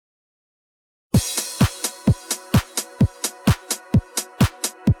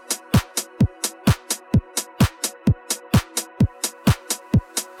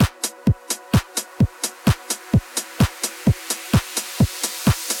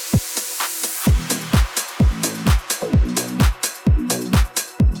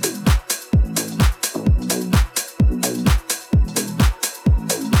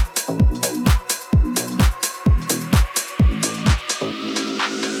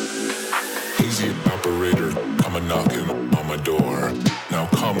knocking on my door. Now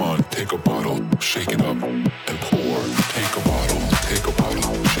come on, take a bottle, shake it up, and pour. Take a bottle, shake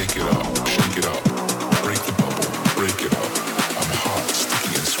it up, break the bubble, break it up. I'm hot,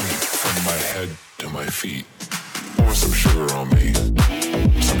 sticky and sweet, from my head to my feet. Pour some sugar on me,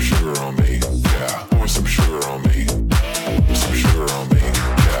 some sugar on me, yeah. Pour some sugar on me, some sugar on me,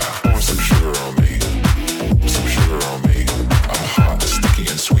 yeah. Pour some sugar on me, some sugar on me. I'm hot, sticky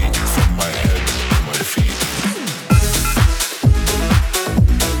and sweet, from my head to my feet.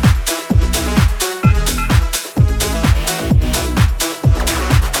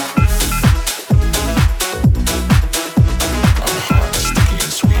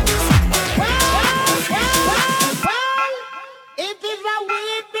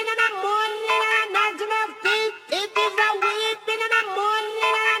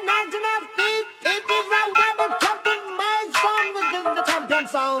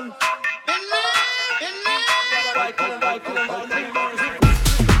 Sound.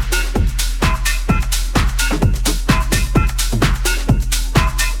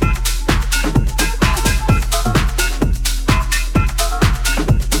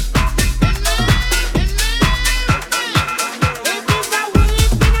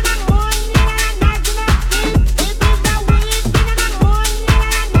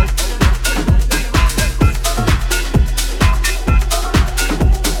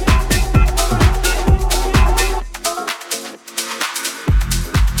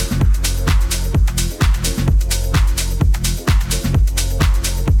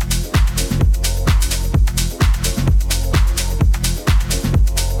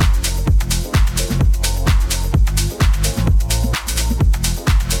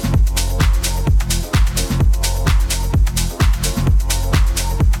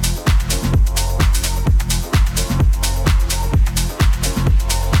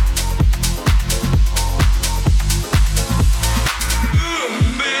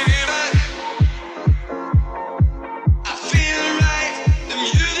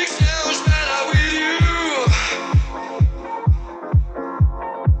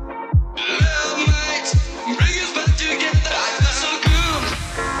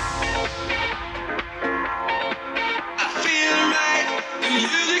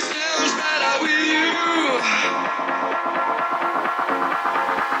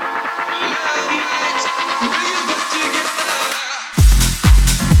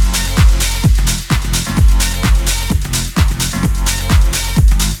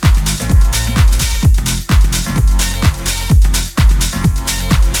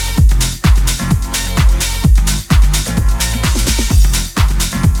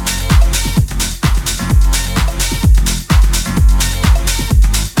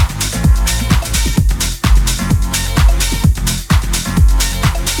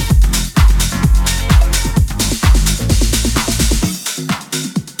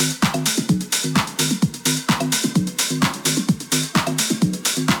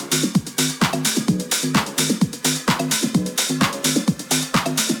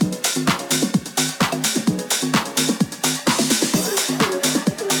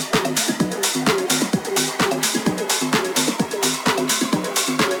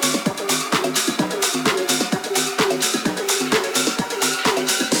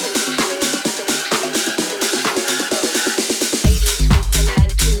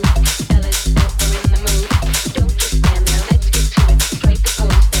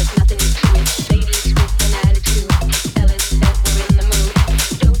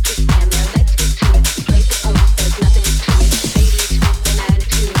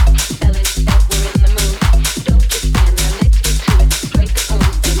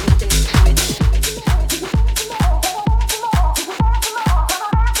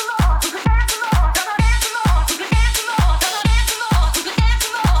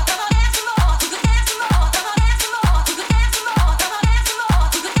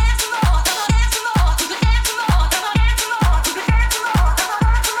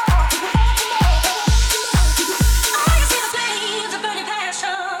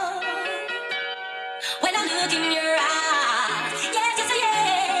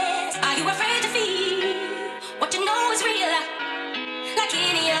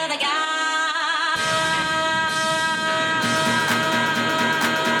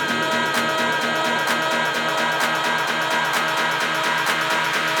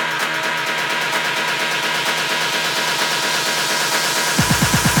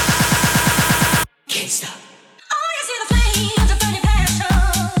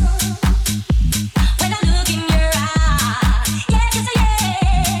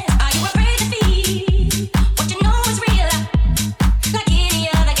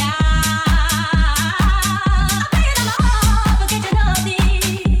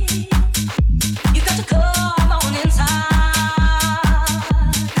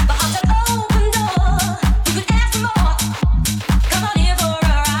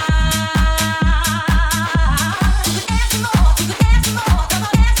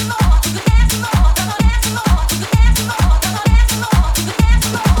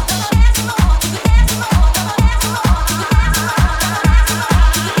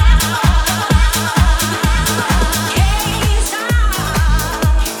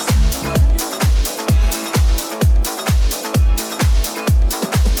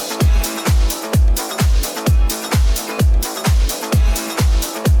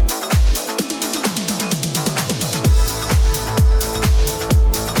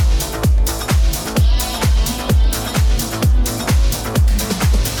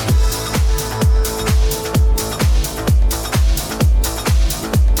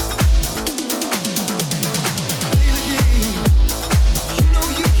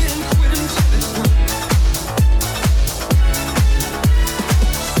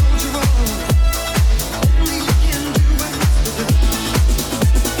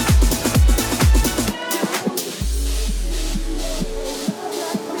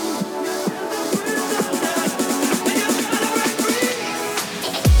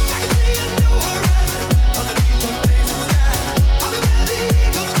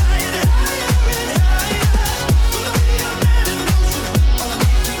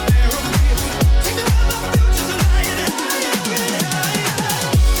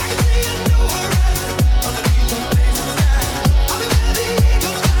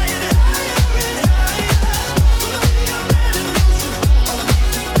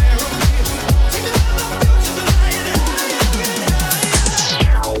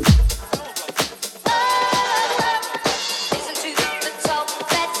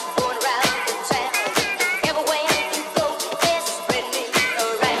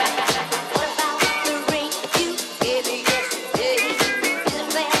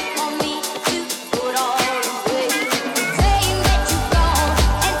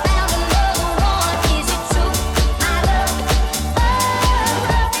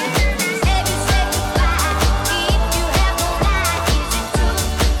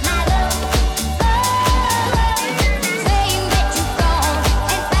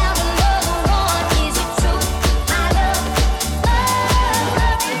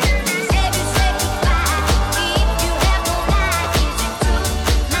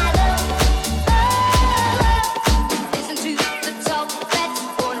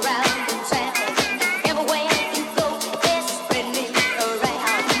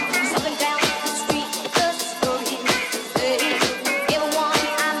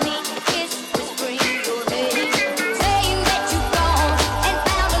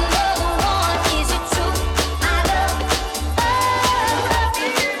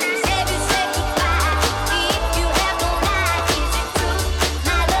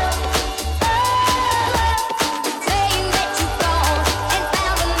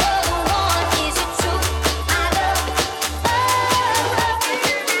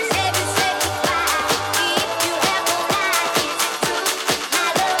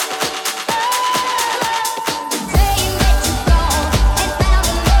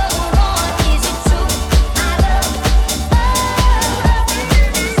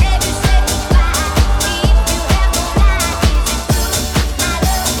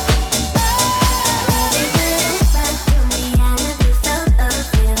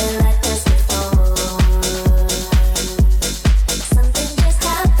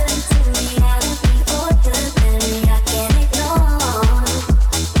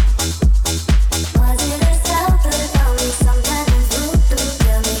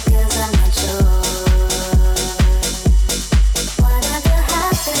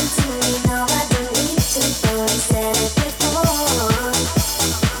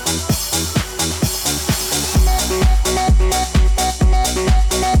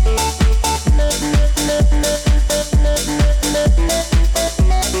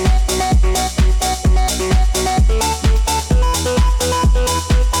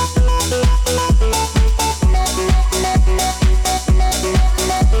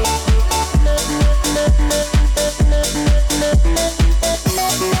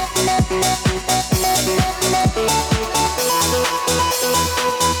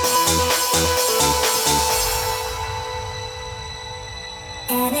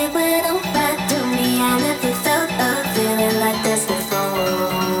 And it went on right through me. I never felt a feeling like this before.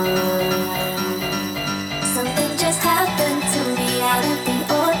 Something just happened to me out of the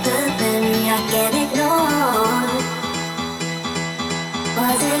ordinary. I can't ignore.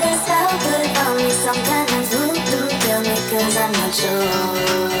 Was it a spell put on me? Some kind of voodoo? Tell me, 'cause I'm not sure.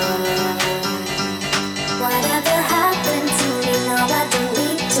 Whatever happened to me, no, I don't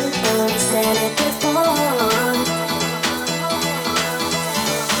need to worry. Said it before.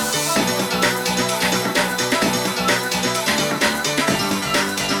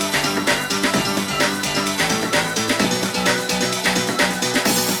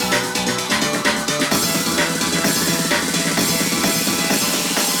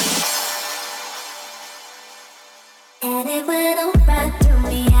 And it went on right through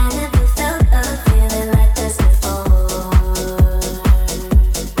me. I never felt a feeling like this before.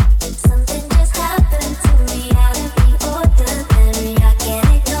 Something just happened to me out of the ordinary. I can't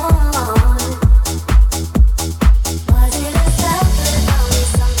ignore. Was it a spell put on me?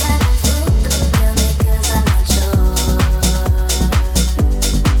 Some kind of voodoo? Tell me, 'cause I'm not sure.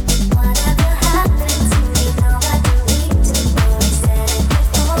 Whatever happened to me, no, I don't need to worry. Said it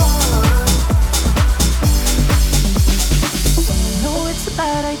before. No, it's a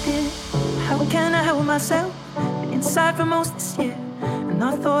bad idea. How can I help myself? Been inside for most this year, and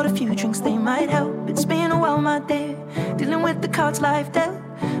I thought a few drinks they might help. It's been a while, my dear, dealing with the cards life dealt.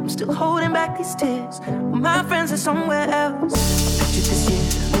 I'm still holding back these tears, but my friends are somewhere else. I pictured this year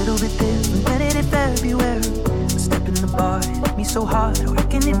a little bit different, when it hit February. A step in the bar, it hit me so hard. How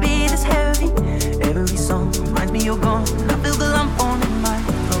can it be this heavy? Every song reminds me you're gone, and I feel the lump on in my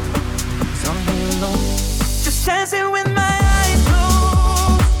throat. 'Cause I'm here alone, just dancing with my eyes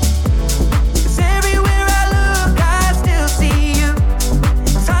closed. 'Cause everywhere I look, I still see you.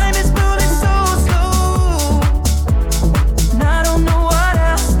 Time is moving so slow, and I don't know what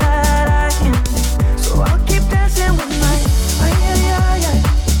else that I can do. So I'll keep dancing with my ay ay ay ay,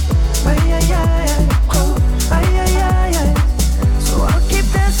 ay ay ay ay, oh ay ay ay ay. So I'll keep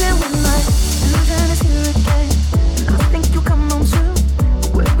dancing with my illusion is here again, and I think you'll come home soon. But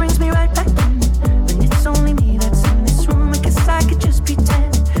what brings me right back in? When it's only me that's in this room, I guess I could just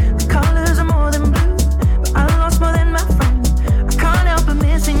pretend. The colors are more than blue, but I lost more than my friend. I can't help but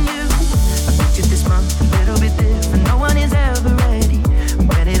missing you. I pictured this month a little bit different. No one is ever ready.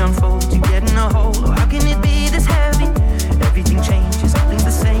 When it unfolds, you get in a hole. Oh, how can it be this heavy? Everything changes, nothing's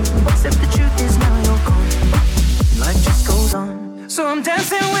the same. Except the truth is now you're gone. Life just goes on. So I'm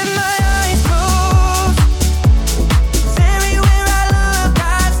dancing with my eyes closed. 'Cause everywhere I look,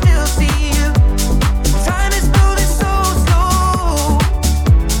 I still see you. Time is moving so slow,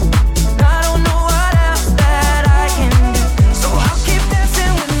 and I don't know what else that I can do. So I'll keep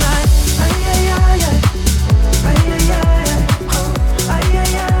dancing with my ay ay ay ay, ay ay ay ay, oh ay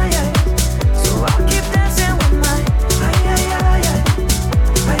ay ay ay. So I'll keep dancing with my ay ay ay ay,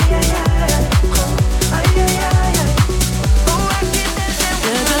 ay ay ay ay, oh ay ay ay ay. Oh, I keep dancing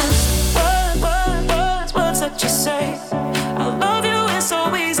with my words that you say. I love you, it's so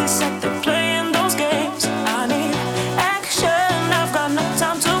easy, set to playing those games. I need action, I've got no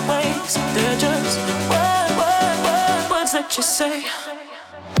time to waste. They're just words that you say.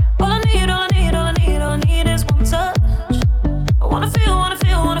 All I need, all I need, all I need, all I need is one touch. I wanna feel, wanna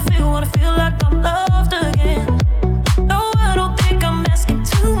feel, wanna feel, wanna feel like I'm loved again. No, I don't think I'm asking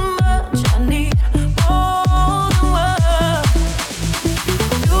too much. I need more than words.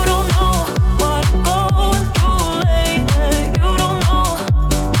 You don't know what I'm going through lately. You don't know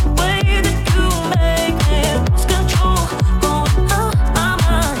the way that you make me lose control. Going out my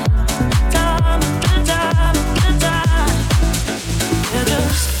mind, time after time after time. They're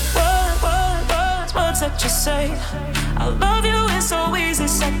just words that you say. I love you, it's so easy,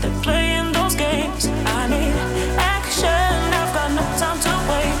 set to playing those games. I need action, I've got no time to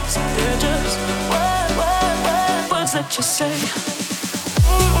waste. They're just words that you say.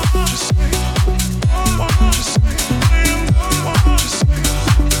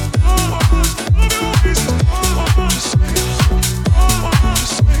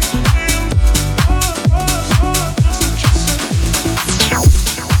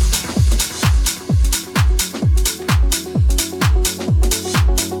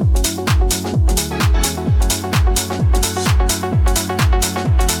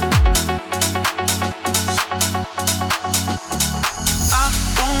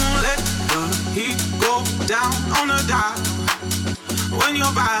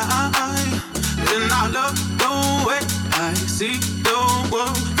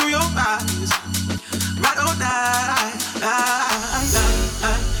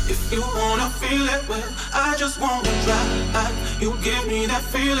 If you wanna feel feel it, well, I just wanna drive. You give me that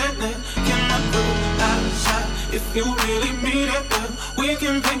feeling, then can I go outside? If you really mean it, well, we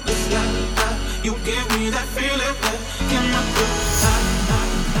can paint the sky. You give me that feeling, then can I go outside?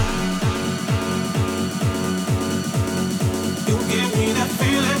 You give me that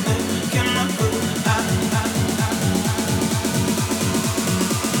feeling, then can I go outside?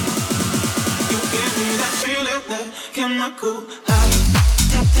 You give me that feeling, then can I go outside?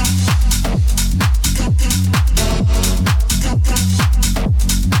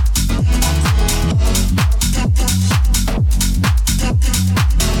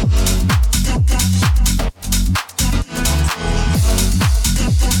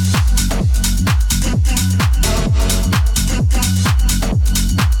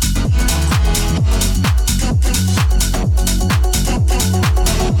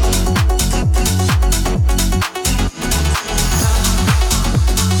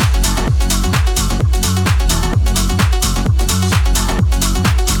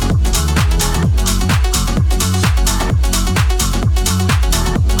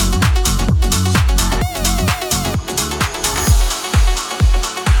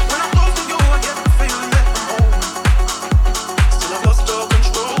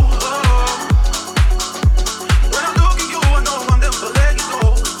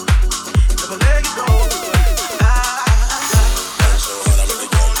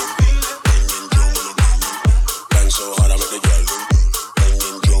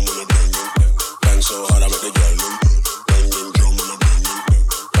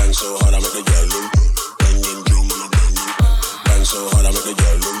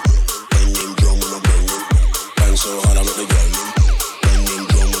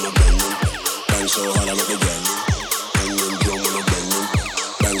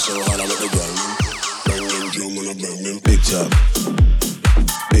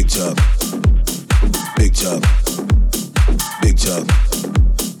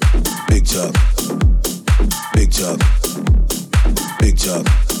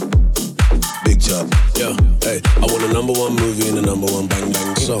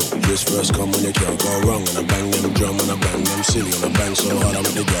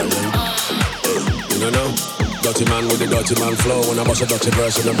 Man flow when I bust a dirty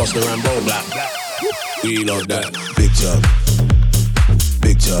verse and I bust the Rambo black. We love that. Big chub,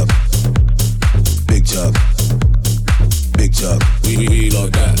 big chub, big chub, big chub. We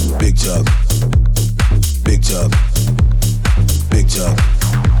love that. Big chub, big chub, big chub,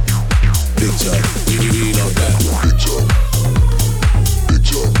 big chub. We love that. Big chub, big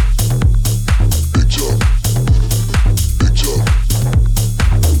chub, big chub, big chub,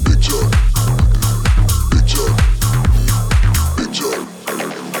 big chub, big chub.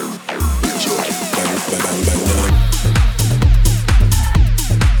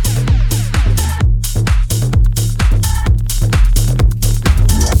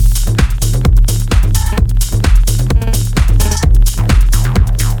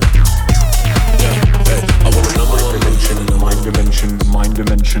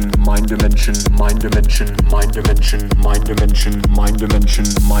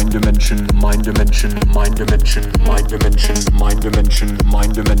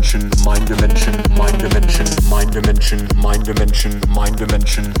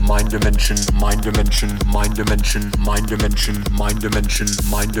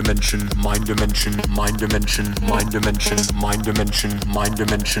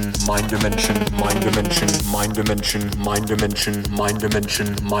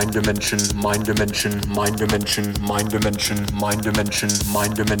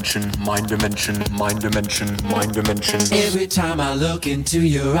 Every time I look into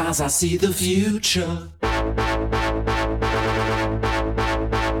your eyes, I see the future.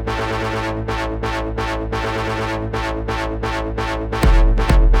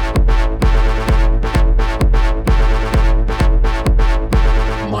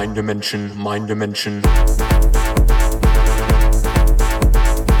 Mind dimension.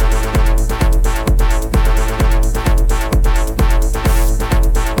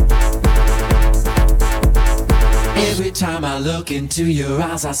 Every time I look into your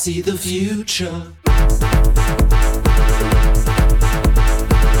eyes, I see the future.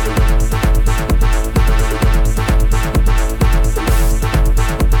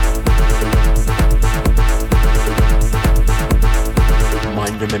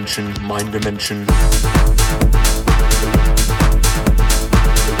 Mind dimension.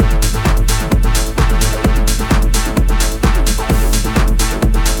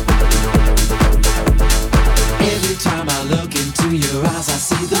 Every time I look into your eyes, I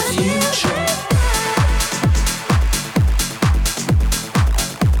see the future.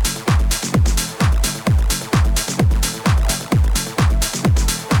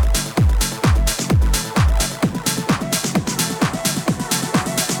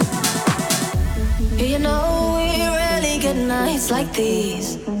 like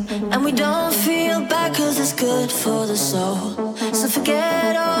these. And we don't feel bad cause it's good for the soul. So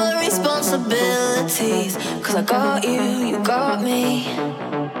forget all responsibilities, cause I got you, you got me.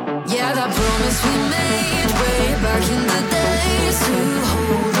 Yeah, that promise we made way back in the days to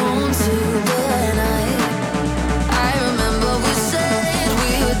hold on to the night. I remember we said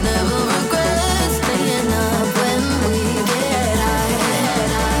we would never regret staying up when we get high.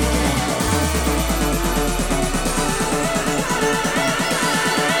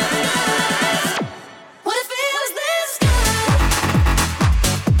 What it feels this good,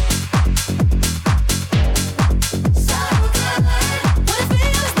 so good. What it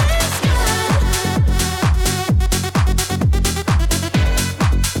feels this good,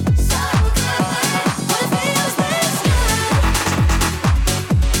 so good. What it feels this good,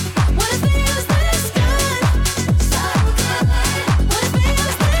 what it feels this good, so good. What it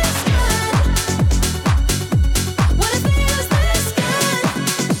feels this good, what it feels this good,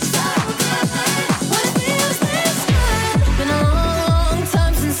 so good. What it feels this good. Been a long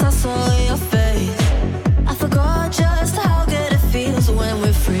time since I saw your face. I forgot just how good it feels when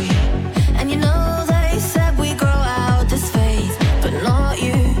we're free. And you know they said we grow out this phase, but not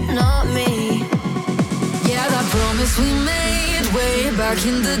you, not me. Yeah, that promise we made way back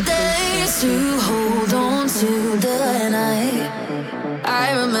in the days to hold on to the night.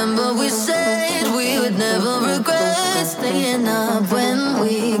 I remember we said we would never regret staying up when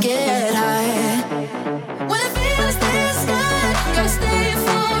we get high. When it feels this good, gotta stay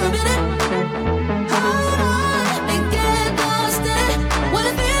for a minute. Hold on and get lost in it. When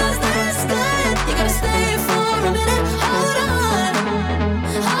it feels this good, you gotta stay for a minute. Hold on,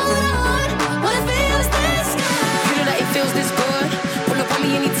 hold on. When it feels this good, You know that it feels this good. Pull up on me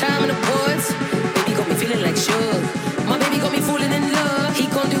anytime in the woods. Baby got me feeling like sugar. My baby got me falling in love. He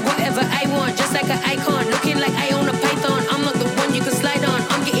gon' do whatever I want, just like an icon. Looking like I own a python. I'm not the one you can slide on.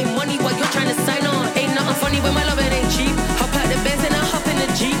 I'm getting money while you're trying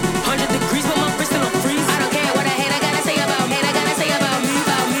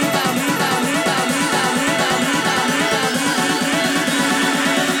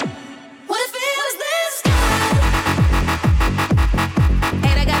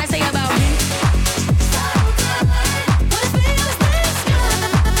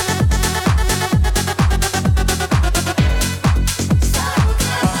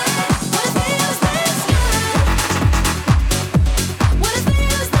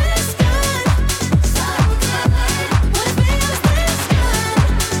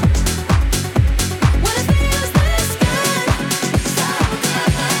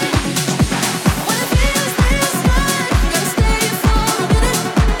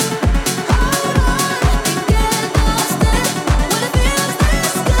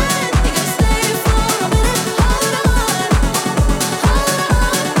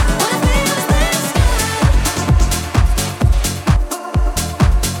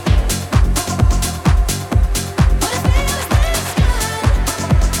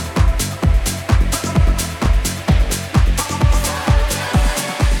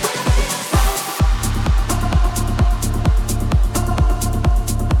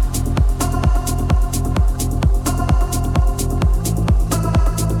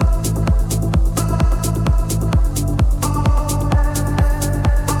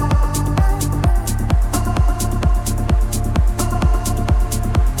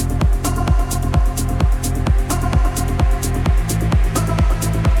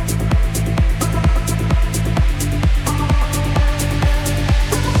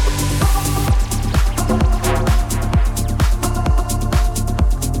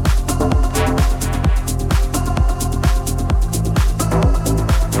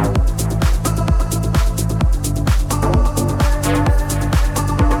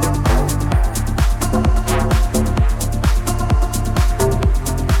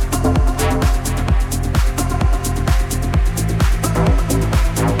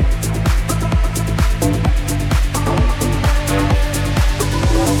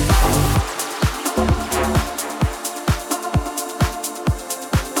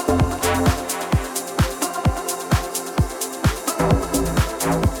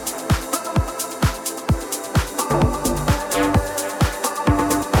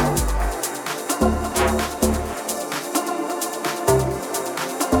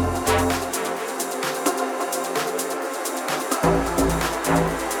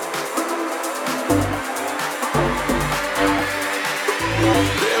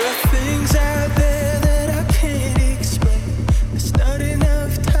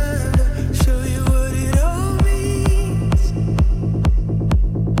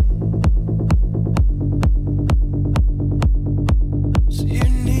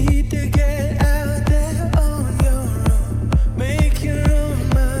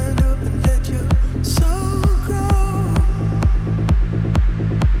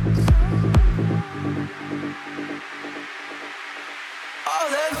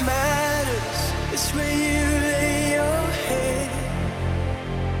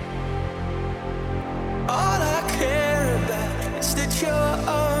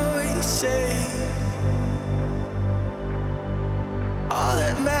say. All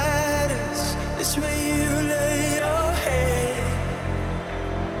that matters is where you lay your head.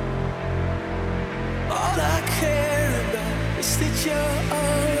 All I care about is that you're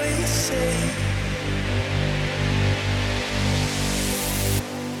always safe.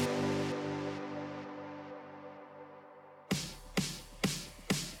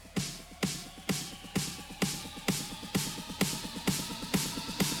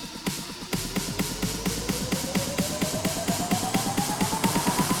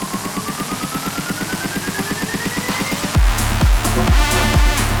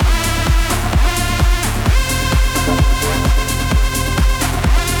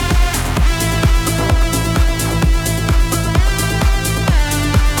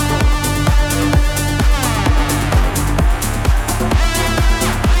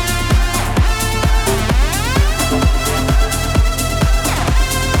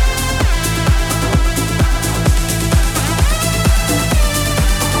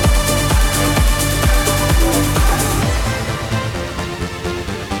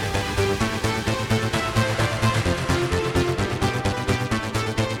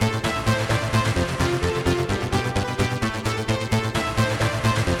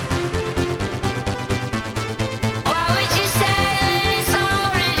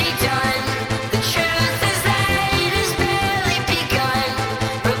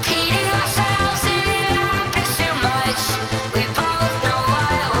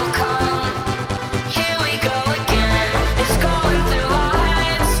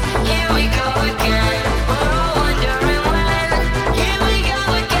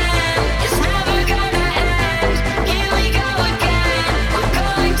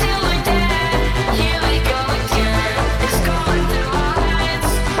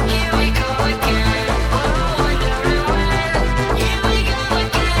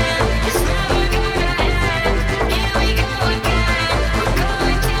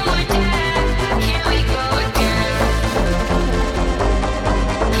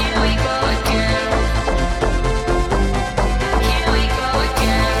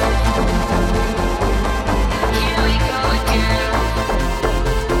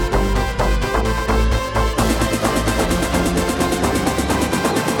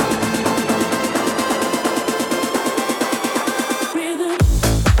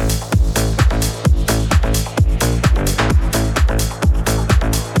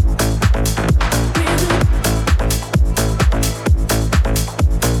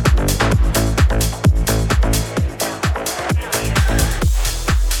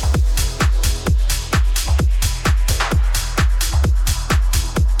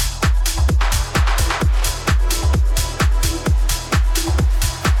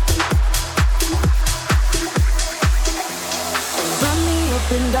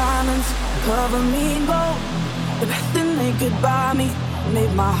 Cover me in gold, the best thing they could buy me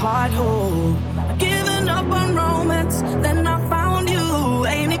made my heart whole. I've given up on romance, then I found you.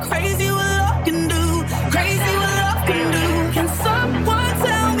 Ain't it crazy what love can do? Crazy what love can do. Can someone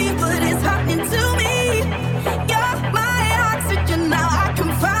tell me what is happening to me? You're my oxygen, now I can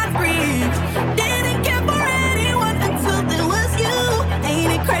find breathe. Didn't care for anyone until there was you.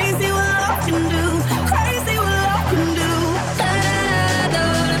 Ain't it crazy what love can do? Crazy what love can do.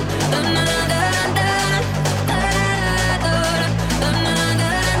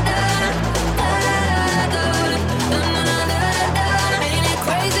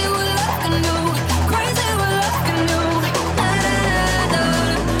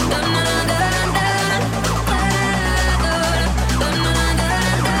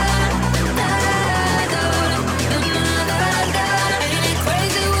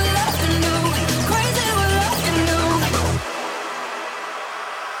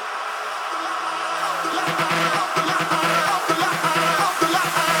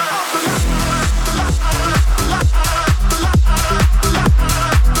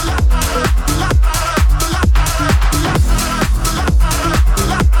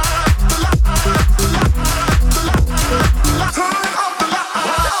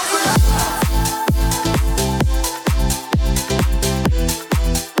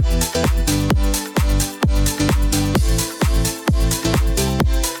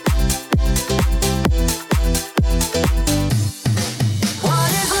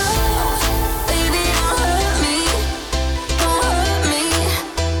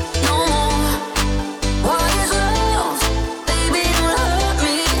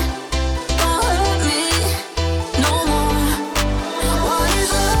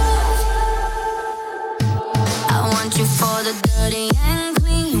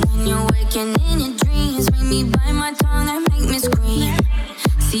 In your dreams, bring me by my tongue and make me scream.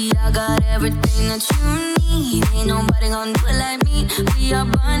 See, I got what you need. Ain't nobody gonna do it like me. We are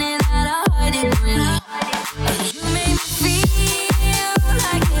burning at a high degree. You make me feel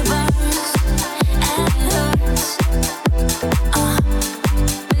like it burns and it hurts.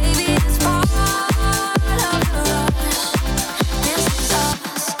 Baby, it's part of the rush. This is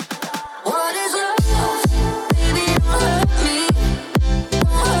us. What is love? Baby, don't hurt me. Don't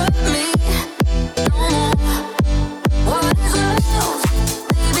hurt me no more. What is love?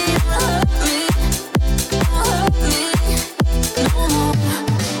 Baby, don't hurt me. Don't hurt me no more.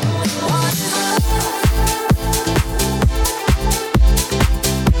 What is love?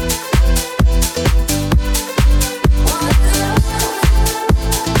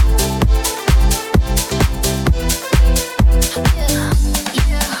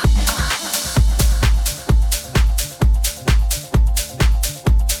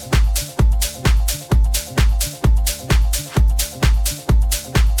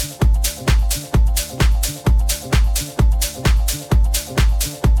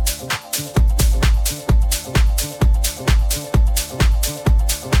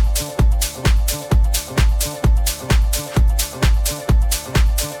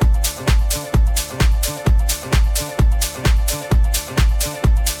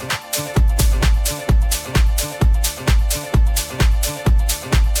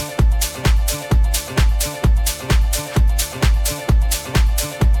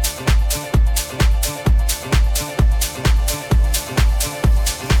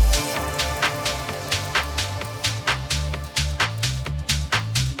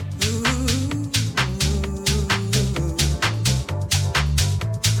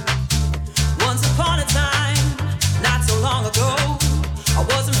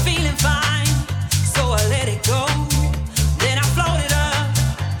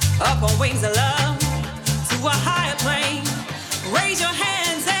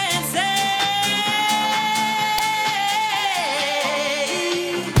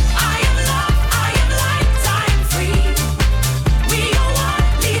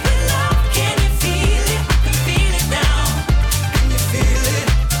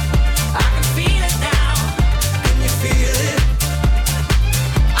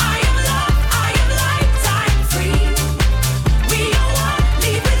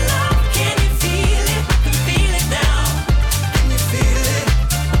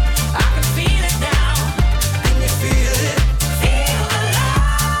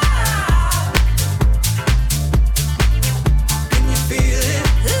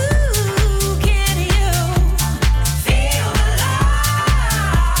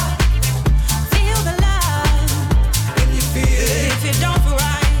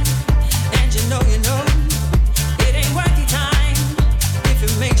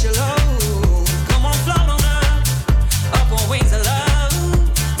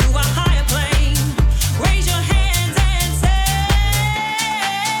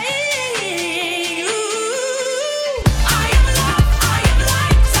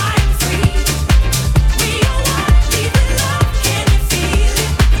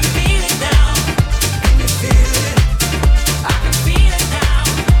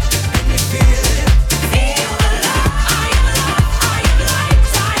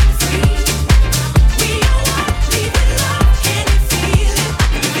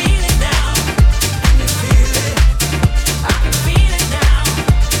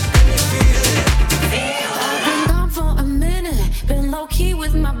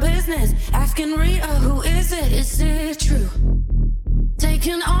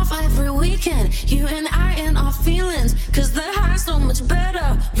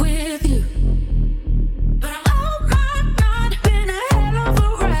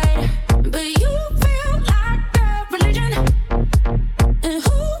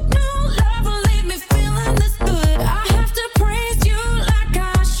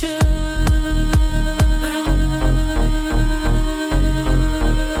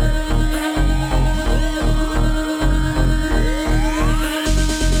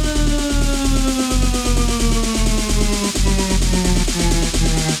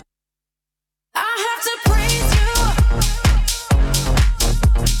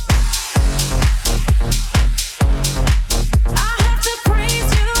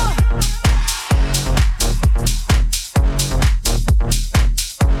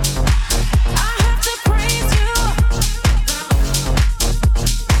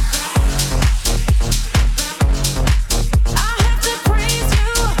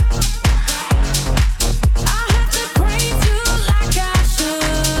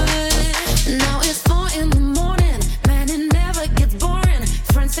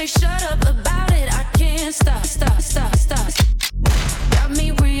 say shut up about it. I can't stop.